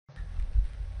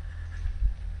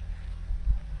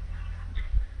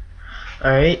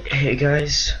Alright, hey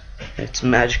guys, it's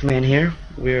Magic Man here.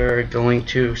 We're going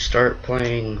to start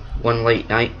playing One Late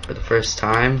Night for the first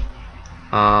time.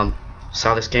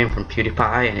 Saw this game from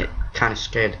PewDiePie and it kind of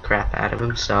scared the crap out of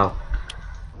him, so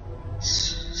let's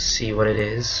see what it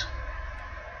is.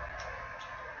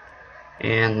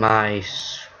 And my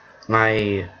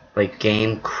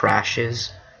game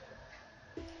crashes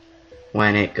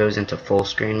when it goes into full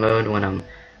screen mode when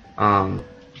I'm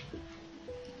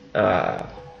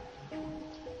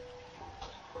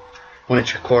when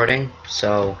it's recording,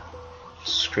 so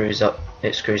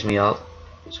it screws me up,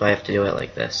 so I have to do it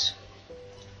like this.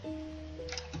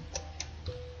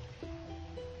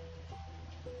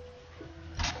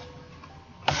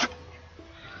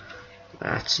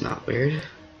 That's not weird.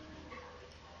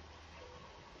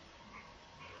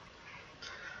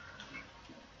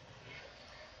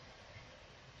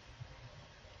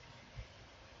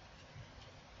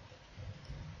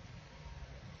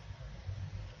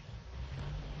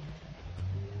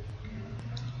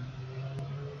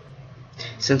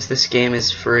 Since this game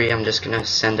is free, I'm just gonna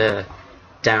send a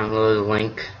download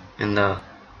link in the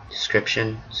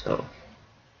description. So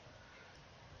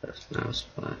left mouse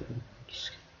button.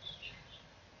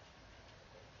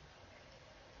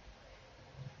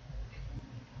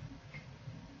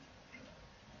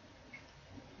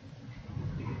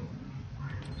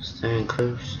 Staying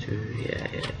close to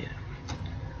yeah.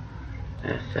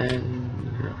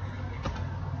 FN.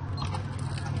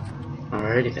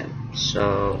 Alrighty then.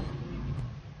 So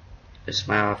this is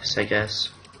my office, I guess.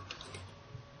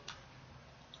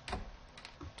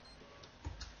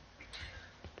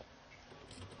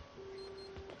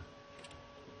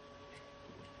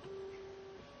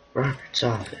 Robert's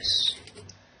office.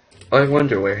 I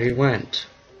wonder where he went.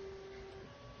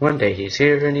 One day he's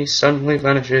here and he suddenly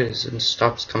vanishes and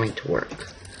stops coming to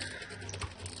work.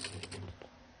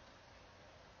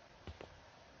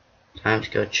 Time to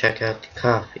go check out the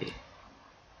coffee.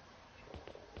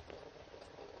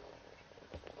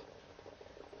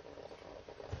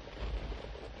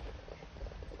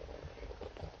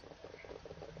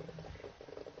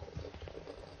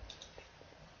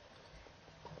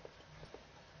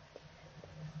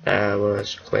 That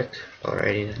was quick.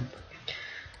 Alrighty then.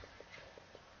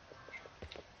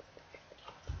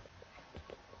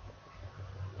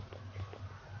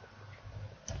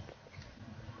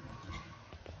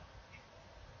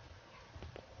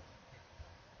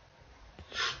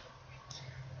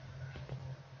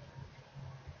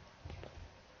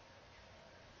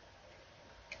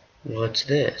 What's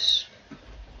this?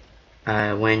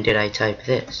 When did I type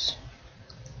this?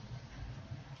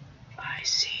 I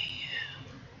see you.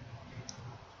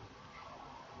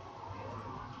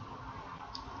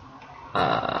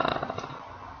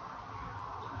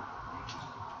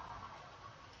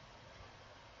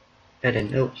 Got a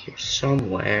note here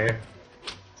somewhere.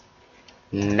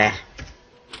 Meh.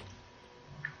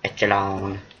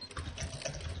 Echelon.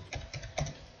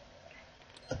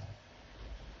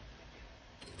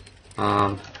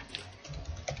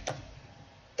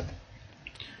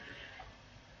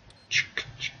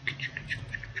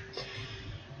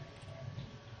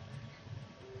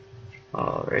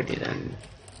 Alrighty then.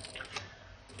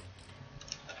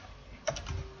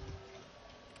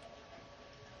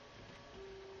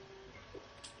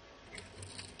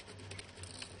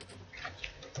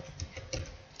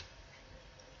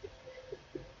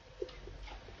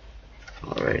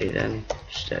 Alrighty then,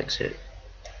 just exit.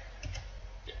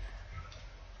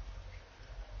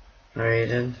 Alright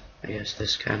then, I guess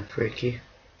this is kind of freaky.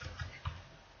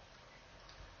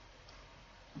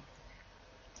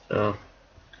 So,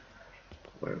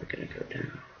 where are we gonna go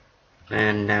down?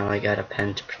 And now I got a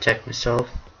pen to protect myself.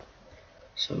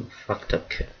 Some fucked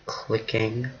up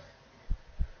clicking.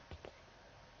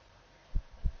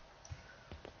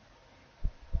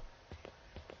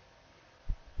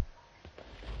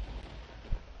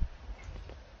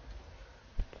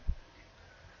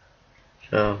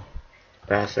 So,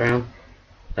 bathroom,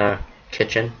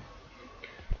 kitchen.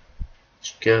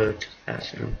 Let's go to the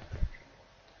bathroom.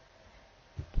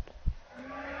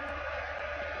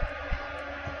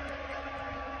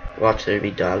 Watch there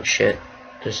be dog shit.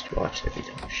 Just watch there be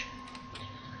dog shit.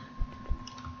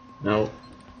 Nope.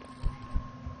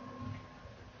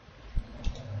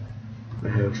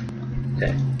 Move.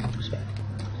 Okay, so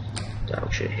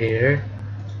dog shit here.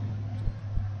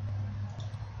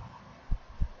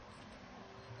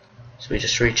 So he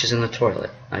just reaches in the toilet.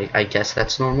 I guess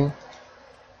that's normal.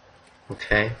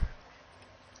 Okay.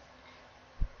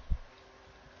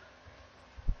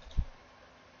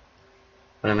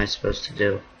 What am I supposed to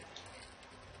do?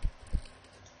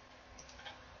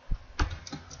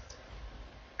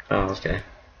 Oh, okay.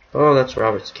 Oh, that's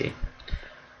Robert's key.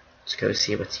 Let's go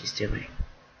see what he's doing.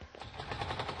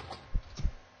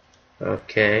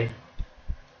 Okay.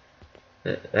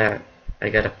 That I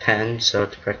got a pen, so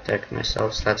to protect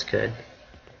myself, so that's good.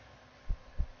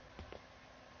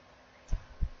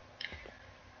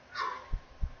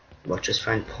 Watch us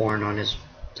find porn on his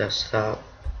desktop.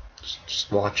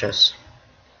 Just watch us.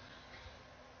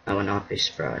 I would not be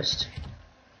surprised.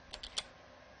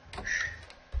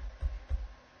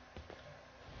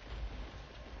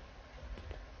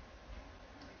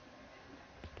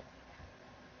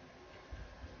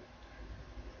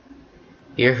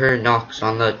 Hear her knocks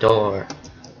on the door.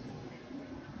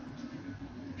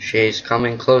 She's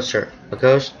coming closer. A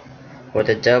ghost or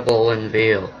the devil in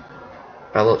veil.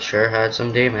 Rebel sure had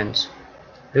some demons.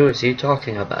 Who is he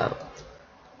talking about?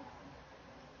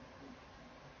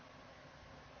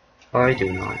 I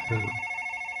do not know.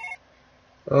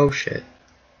 Oh shit.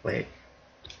 Wait.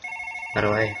 How do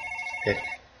I pick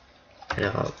it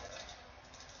up?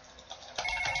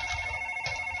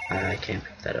 I can't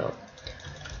pick that up.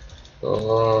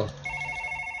 Oh.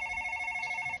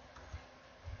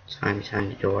 Time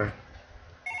behind the door.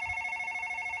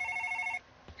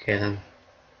 Okay then.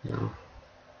 No.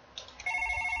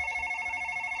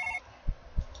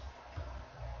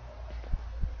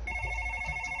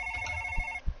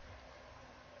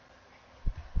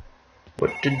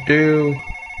 What to do?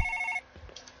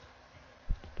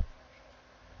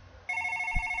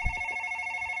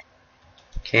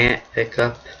 Can't pick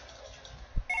up.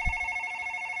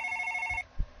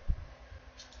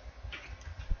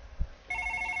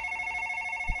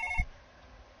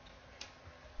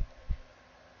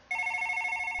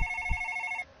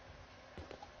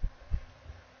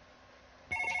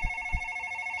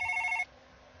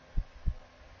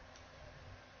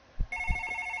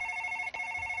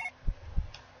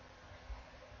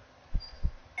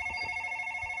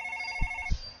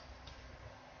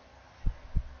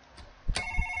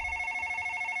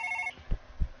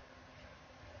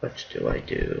 What do I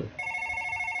do?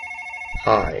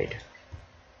 Hide.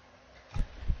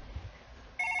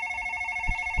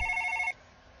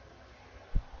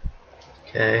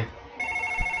 Okay.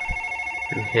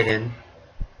 I'm hidden.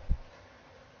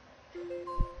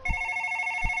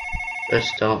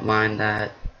 Just don't mind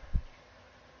that.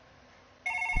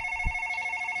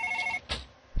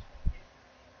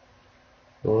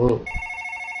 Whoa.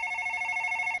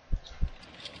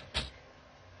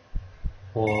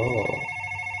 Whoa.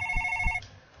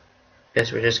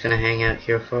 Guess we're just gonna hang out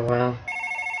here for a while.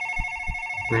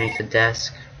 Underneath the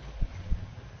desk.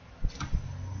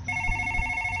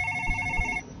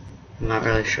 I'm not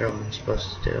really sure what I'm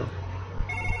supposed to do.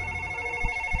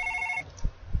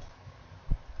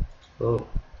 Oh.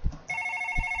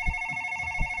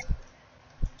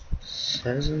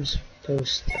 Says I'm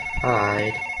supposed to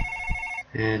hide.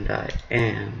 And I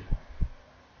am.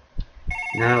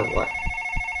 Now what?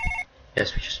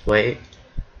 Guess we just wait.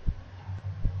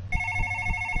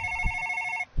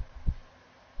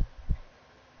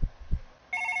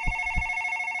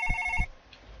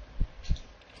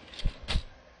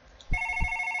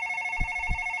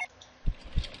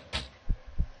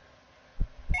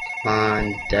 Come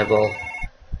on, devil.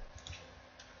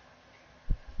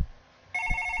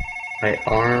 My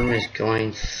arm is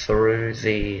going through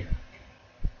the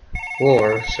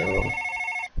floor, so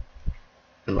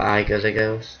am I the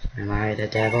ghost? Am I the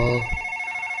devil?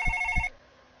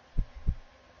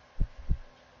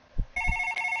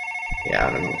 Yeah,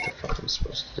 I don't know what the fuck I'm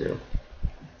supposed to do.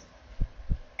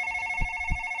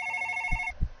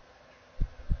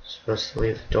 Supposed to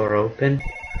leave the door open?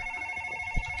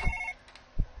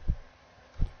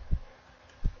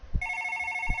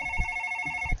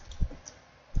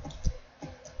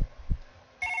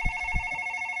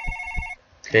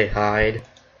 Okay, hide.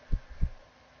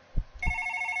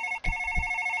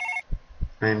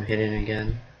 I'm hidden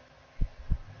again.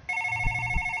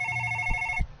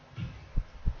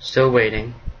 Still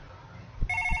waiting.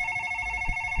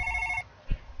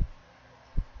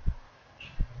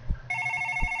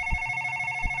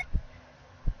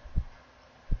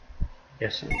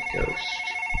 Yes, I'm a ghost.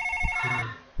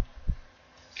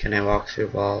 Can I walk through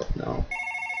wall? No.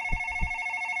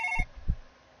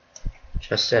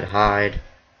 Just said hide.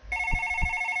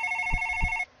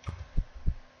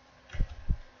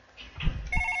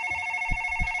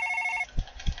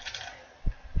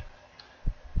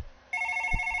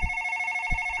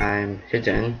 I'm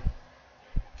hidden.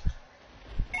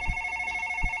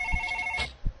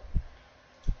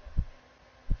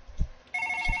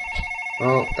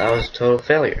 Well, that was a total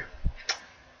failure.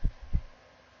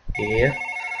 Yeah.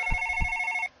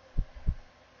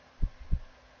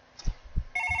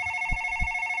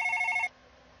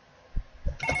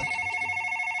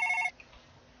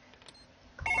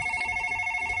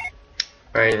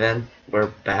 Alright then, we're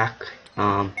back.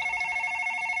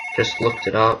 Just looked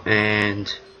it up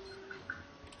and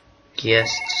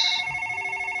guessed.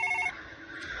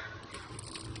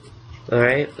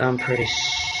 Alright, I'm pretty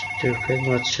stupid.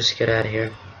 Let's just get out of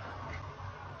here.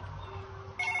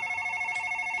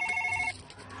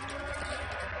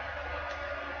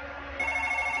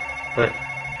 But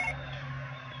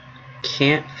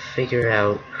can't figure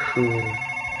out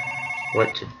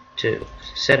what to do. It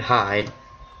said hide,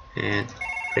 and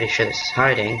pretty sure this is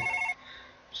hiding.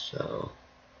 So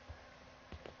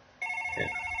yeah.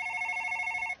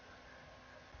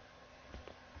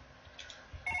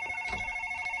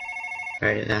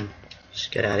 Alright then,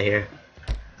 just get out of here.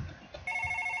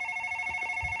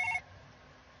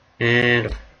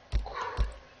 And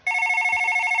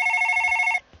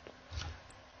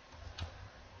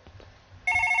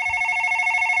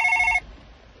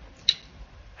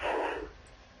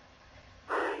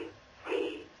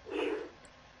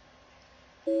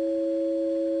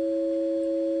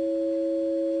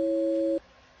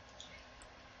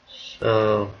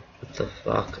so, what the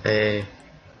fuck?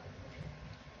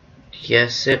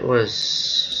 Yes, it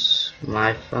was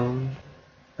my phone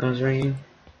that was ringing,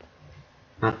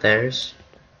 not theirs.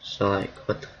 So, like,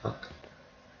 what the fuck?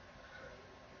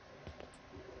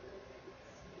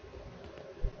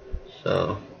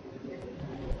 So,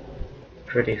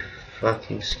 pretty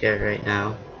fucking scared right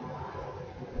now.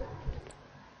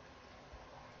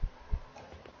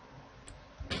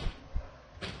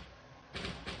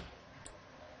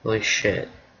 Holy shit.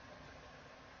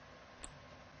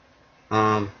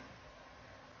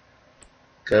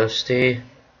 Ghosty,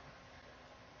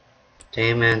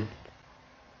 Damon,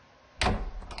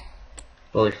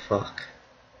 holy fuck.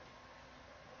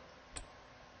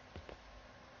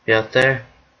 You out there?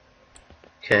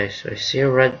 Okay, so I see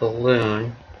a red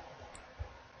balloon.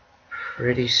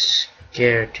 Pretty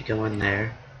scared to go in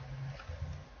there.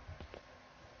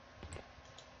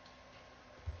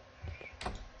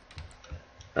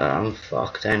 I'm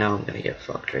fucked. I know I'm gonna get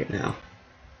fucked right now.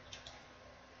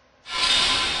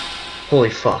 Holy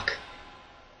fuck.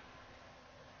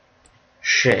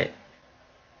 Shit.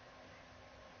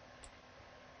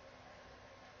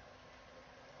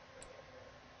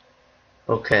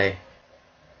 Okay.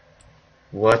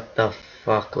 What the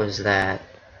fuck was that?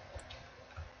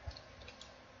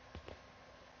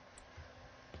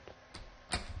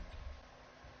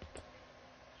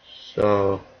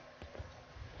 So,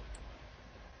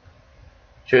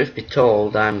 truth be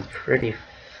told, I'm pretty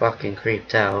fucking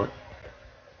creeped out.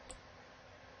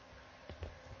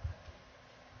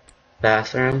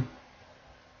 Bathroom?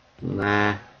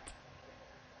 Nah.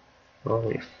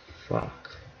 Holy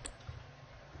fuck.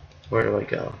 Where do I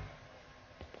go?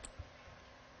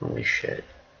 Holy shit.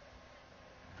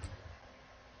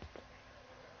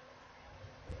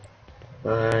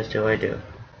 What do I do?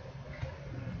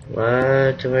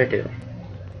 What do I do?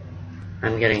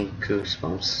 I'm getting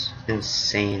goosebumps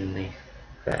insanely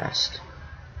fast.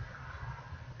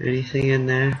 Anything in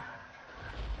there?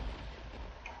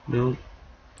 Nope.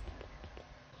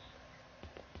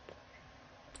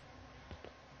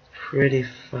 Pretty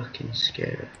fucking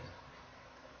scared.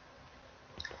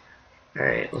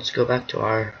 Alright, let's go back to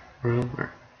our room,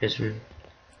 or his room.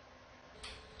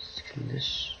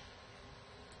 This.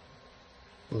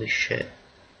 Holy shit.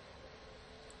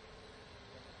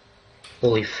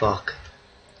 Holy fuck.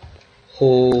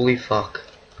 Holy fuck.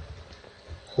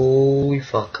 Holy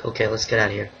fuck. Okay, let's get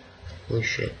out of here. Holy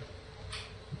shit.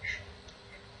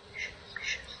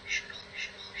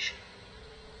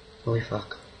 Holy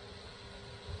fuck.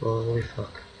 Holy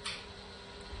fuck.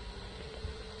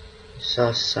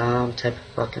 Saw some type of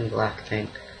fucking black thing.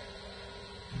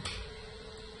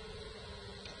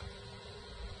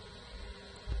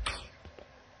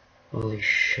 Holy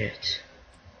shit.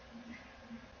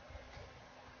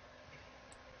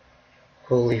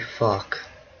 Holy fuck.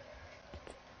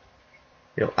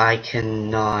 Yo, I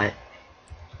cannot.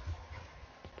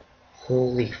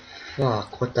 Holy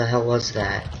fuck, what the hell was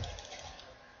that?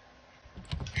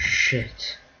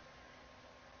 Shit.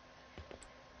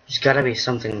 There's gotta be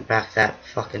something back that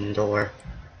fucking door.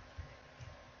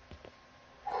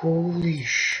 Holy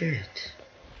shit.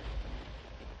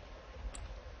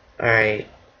 Alright.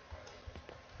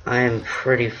 I am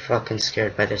pretty fucking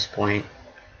scared by this point.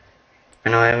 I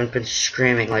know I haven't been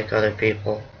screaming like other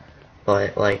people,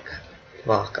 but like,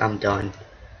 fuck, I'm done.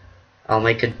 I'll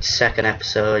make a second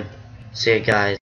episode. See you guys.